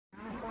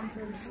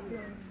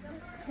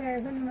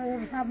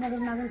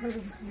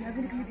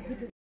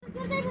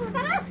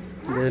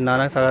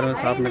नानक सागर में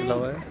सांप निकला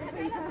हुआ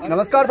है।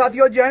 नमस्कार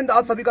साथियों, जय हिंद।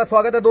 आप सभी का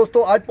स्वागत है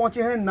दोस्तों। आज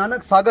पहुंचे हैं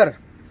नानक सागर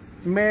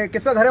में।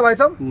 किसका घर है भाई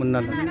साहब?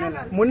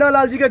 मुन्ना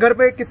लाल जी के घर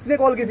पे। किसने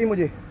कॉल की थी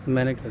मुझे?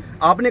 मैंने की।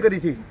 आपने करी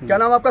थी? क्या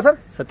नाम आपका सर?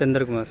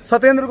 सत्येंद्र कुमार।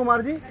 सत्येंद्र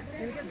कुमार जी,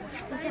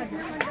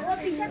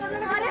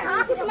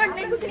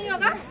 कुछ नहीं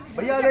होगा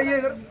भैया आ जाइए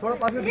इधर, थोड़ा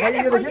पास में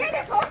दिखाइए।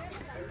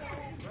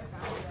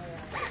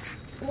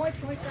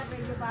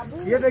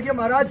 ये देखिए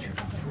महाराज,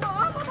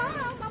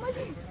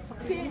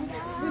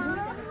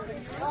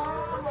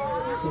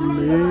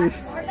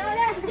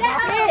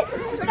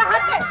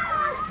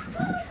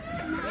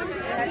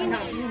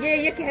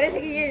 ये कह रहे थे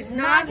कि ये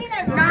नागिन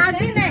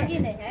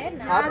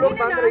है। आप लोग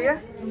शांत रहिए।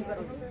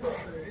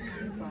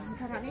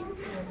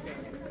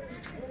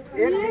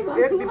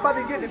 एक डिब्बा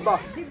दीजिए।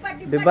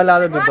 डिब्बा ला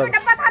दो।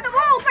 डब्बा था तो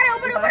वो ऊपर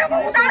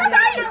उतारो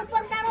भाई।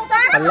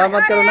 अल्लाह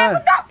मत करो ना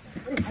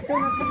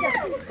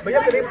भैया,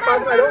 करीब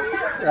पास में आ जाओ।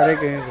 अरे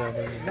कहीं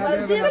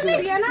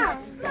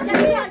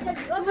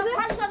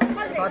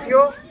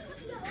साथियों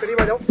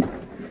करीब आ जाओ।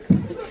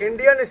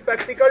 इंडियन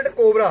स्पेक्टिकल्ड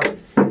कोबरा,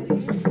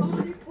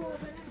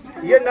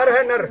 ये नर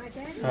है, नर।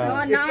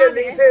 इसके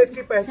लिंग से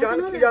इसकी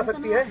पहचान की जा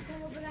सकती है।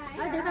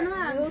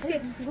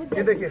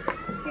 ये देखिए,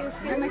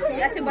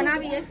 ऐसे बना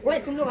भी है।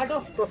 तुम लोग हटो।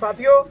 तो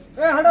साथियों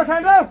हटो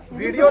साइड।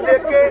 वीडियो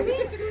देख के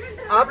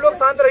आप लोग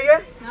शांत रहिए।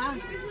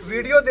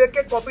 वीडियो देख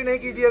के कॉपी नहीं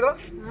कीजिएगा,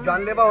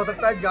 जानलेवा हो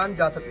सकता है, जान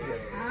जा सकती है।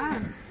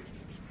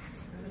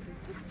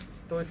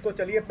 तो इसको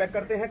चलिए पैक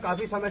करते हैं।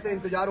 काफी समय से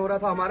इंतजार हो रहा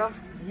था हमारा।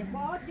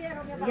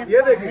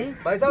 ये देखिए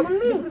भाई साहब,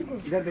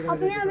 इधर देखिए।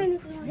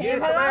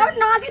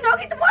 नागिन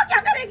होगी तो वो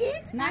क्या करेगी?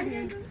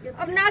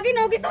 अब नागिन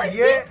होगी तो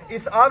ये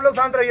इस आप लोग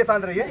शांत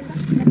रहिए।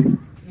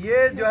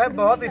 ये जो है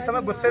बहुत इस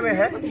समय गुस्से में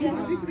है।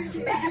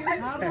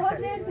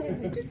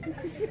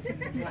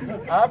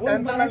 आप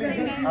टेंशन ना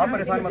लीजिए, आप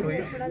परेशान मत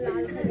होइए।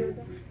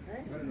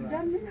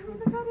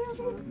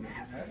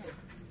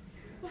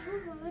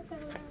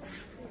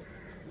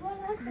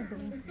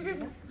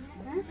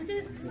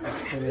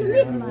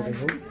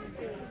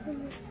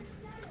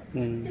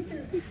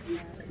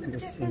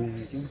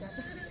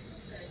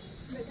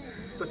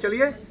 तो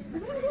चलिए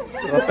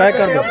पैक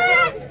कर दो।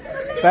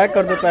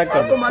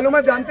 आपको मालूम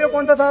है, जानते हो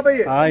कौन सा सांप है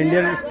ये? हाँ,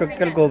 इंडियन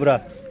स्पेक्टिकल कोबरा।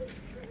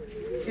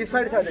 इस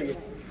साइड से आ जाइए,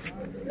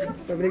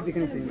 पब्लिक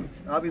दिखनी चाहिए।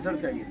 आप इधर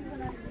से आइए।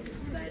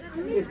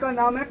 इसका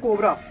नाम है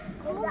कोबरा।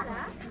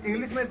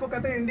 इंग्लिश में इसको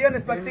कहते हैं इंडियन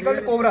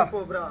स्पेक्टिकल्ड कोबरा।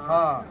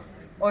 हाँ,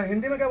 और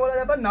हिंदी में क्या बोला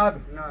जाता है? नाग।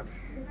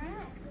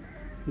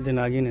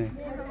 नागिन है।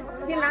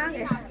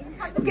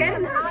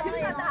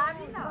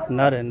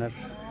 नर है, नर।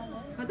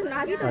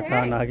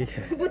 अच्छा, नागी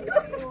है।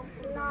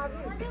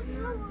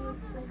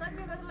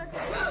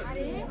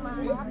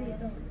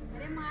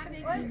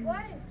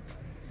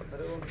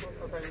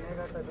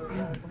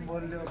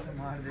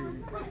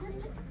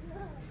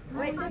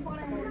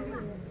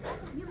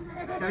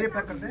 चलिए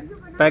पैक करते हैं।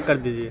 पैक कर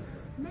दीजिए।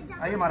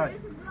 आइए महाराज।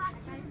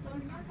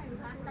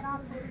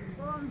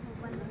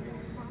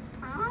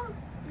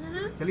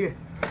 चलिए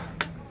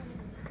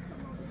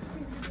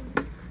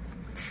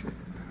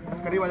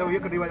करीब आ जाओ, ये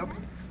करीब आ जाओ।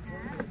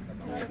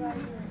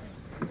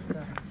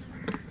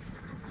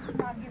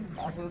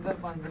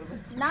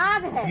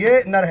 नाग है,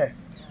 ये नर है।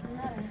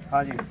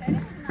 हाँ जी,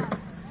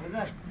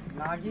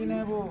 नागिन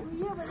है वो।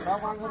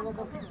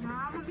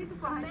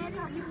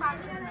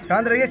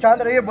 शांत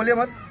रहिए, बोलिए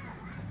मत।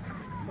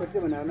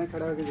 बनाना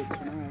खड़ा होकर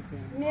देखो ना, ऐसे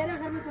मेरे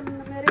घर में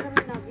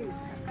नागिन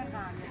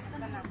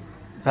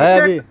है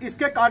अभी।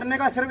 इसके काटने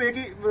का सिर्फ एक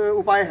ही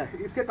उपाय है।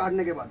 इसके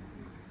काटने के बाद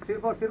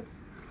सिर्फ और सिर्फ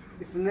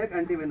स्नेक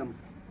एंटीवेनम।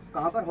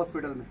 कहाँ पर?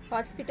 हॉस्पिटल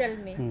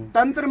में।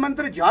 तंत्र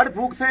मंत्र झाड़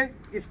फूक से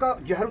इसका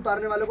जहर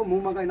उतारने वाले को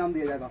मुंह मांगा इनाम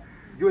दिया जाएगा।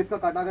 जो इसका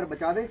काटा अगर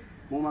बचा दे,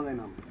 मुंह मांगा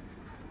इनाम।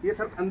 ये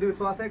सिर्फ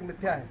अंधविश्वास है, एक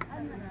मिथ्या है।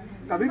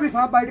 कभी भी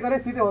सांप बाइट करे,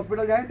 सीधे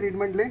हॉस्पिटल जाए,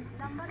 ट्रीटमेंट लें,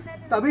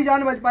 तभी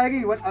जान बच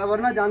पाएगी,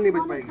 वरना जान नहीं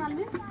बच पाएगी।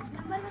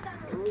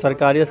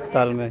 सरकारी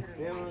अस्पताल में।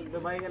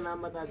 दवाई का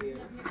नाम बता दिए।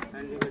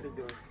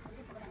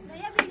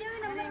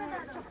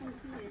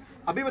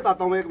 अभी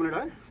बताता हूँ मैं, 1 मिनट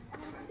है।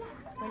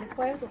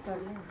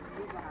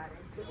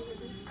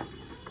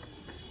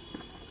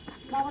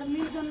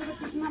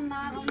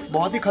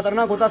 बहुत ही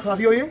खतरनाक होता है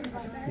साथियों ये।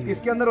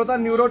 इसके अंदर होता है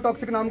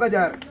न्यूरोटॉक्सिक नाम का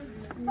जहर,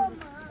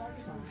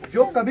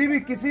 जो कभी भी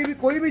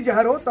कोई भी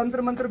जहर हो,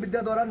 तंत्र मंत्र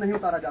विद्या द्वारा नहीं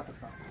उतारा जा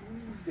सकता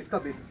इसका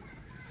विष।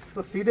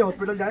 तो सीधे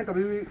हॉस्पिटल जाएं।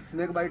 कभी भी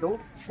स्नेक बाइट हो,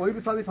 कोई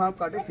भी सांप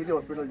काटे, सीधे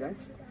हॉस्पिटल जाएं।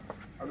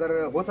 अगर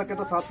हो सके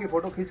तो सांप की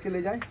फोटो खींच के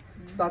ले जाएं,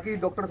 ताकि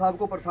डॉक्टर साहब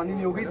को परेशानी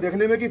नहीं होगी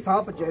देखने में कि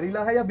सांप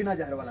जहरीला है या बिना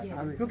जहर वाला है।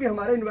 क्योंकि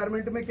हमारे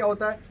एनवायरनमेंट में क्या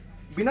होता है,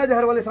 बिना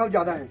जहर वाले सांप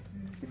ज्यादा हैं,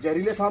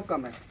 जहरीले सांप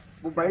कम है।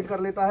 वो बाइट कर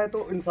लेता है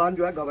तो इंसान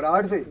जो है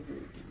घबराहट से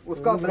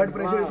उसका ब्लड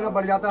प्रेशर इतना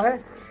बढ़ जाता है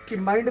कि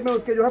माइंड में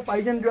उसके जो है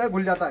पॉइजन जो है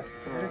घुल जाता है,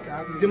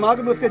 दिमाग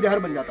में उसके जहर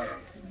बन जाता है।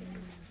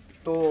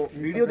 तो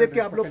वीडियो देख के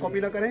आप लोग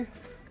कॉपी ना करें।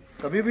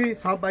 कभी भी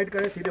सांप बाइट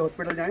करे, सीधे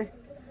हॉस्पिटल जाएं।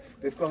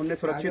 तो इसको हमने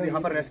सुरक्षित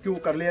यहाँ पर रेस्क्यू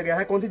कर लिया गया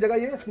है। कौन सी जगह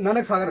ये?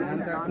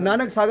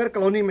 नानक सागर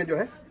कॉलोनी में जो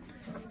है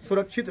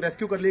सुरक्षित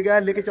रेस्क्यू कर लिया गया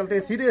है। लेके चलते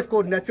हैं सीधे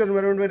इसको नेचुरल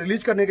एनवायरनमेंट में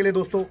रिलीज करने के लिए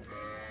दोस्तों।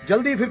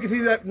 जल्दी फिर किसी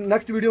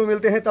नेक्स्ट वीडियो में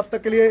मिलते हैं, तब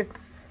तक के लिए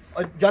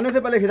जाने से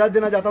पहले हिदायत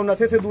देना चाहता हूँ,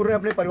 नशे से दूर रहे,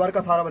 अपने परिवार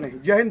का सहारा बने।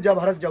 जय हिंद, जय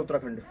भारत, जय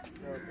उत्तराखंड।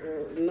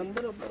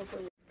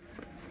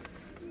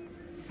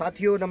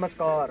 साथियों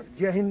नमस्कार,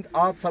 जय हिंद,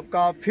 आप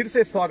सबका फिर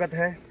से स्वागत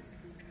है।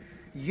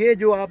 ये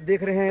जो आप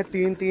देख रहे हैं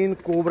 3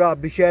 कोबरा,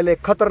 विषैले,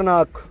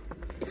 खतरनाक,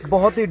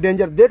 बहुत ही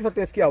डेंजर, देख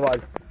सकते हैं इसकी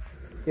आवाज़,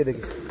 ये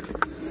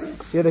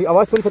देखिए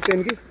आवाज़ सुन सकते हैं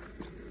इनकी,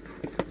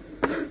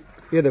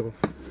 ये देखो,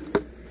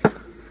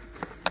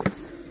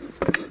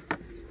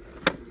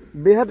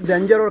 बेहद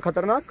डेंजर और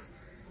ख़तरनाक।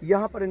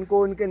 यहाँ पर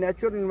इनको इनके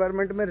नेचुरल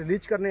इन्वायरमेंट में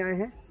रिलीज करने आए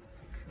हैं।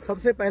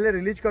 सबसे पहले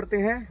रिलीज करते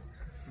हैं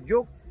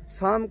जो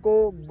शाम को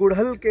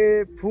गुड़हल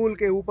के फूल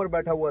के ऊपर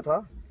बैठा हुआ था,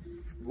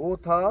 वो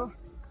था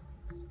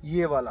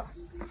ये वाला।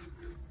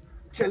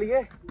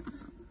 चलिए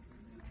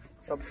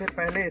सबसे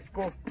पहले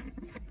इसको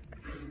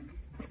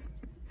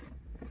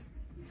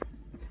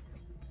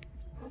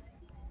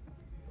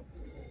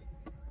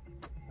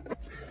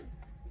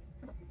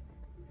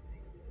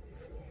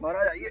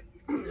महाराज आइए,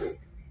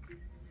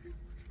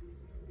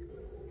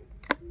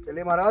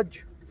 चलिए महाराज।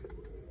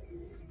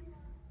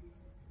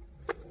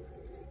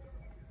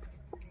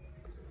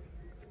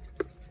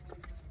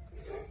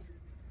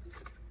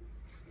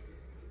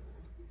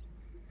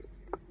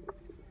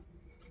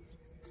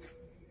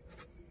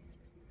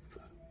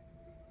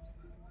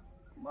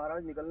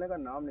 महाराज निकलने का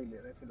नाम नहीं ले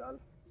रहे फिलहाल।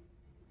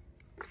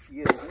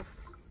 ये देखिए,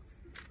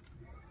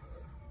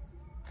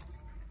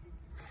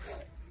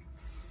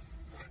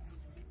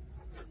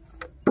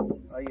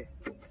 आइए,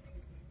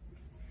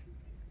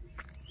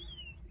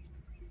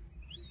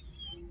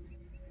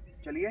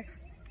 चलिए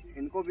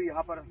इनको भी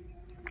यहाँ पर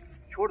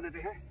छोड़ देते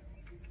हैं।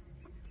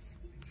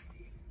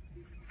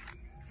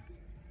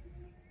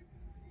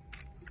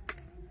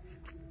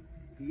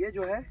 ये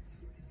जो है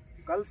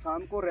कल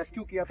शाम को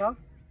रेस्क्यू किया था,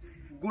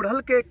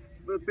 गुड़हल के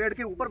पेड़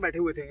के ऊपर बैठे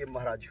हुए थे ये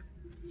महाराज।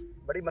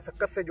 बड़ी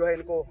मशक्कत से जो है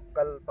इनको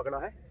कल पकड़ा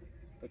है।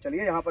 तो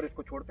चलिए यहाँ पर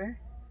इसको छोड़ते हैं।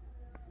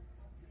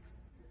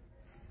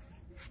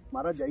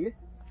 महाराज जाइए,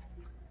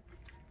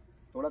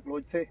 थोड़ा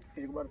क्लोज से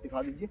एक बार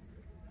दिखा दीजिए।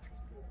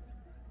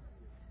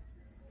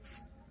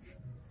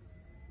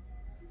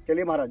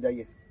 चलिए महाराज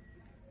जाइए।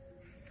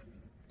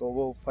 तो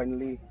वो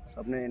फाइनली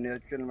अपने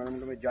नेचुरल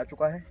एनवायरनमेंट में जा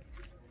चुका है।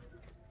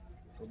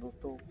 तो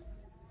दोस्तों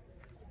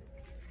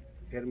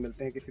फिर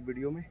मिलते हैं किसी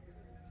वीडियो में,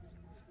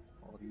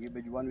 और ये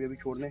बेजुबान भी अभी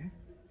छोड़ने हैं।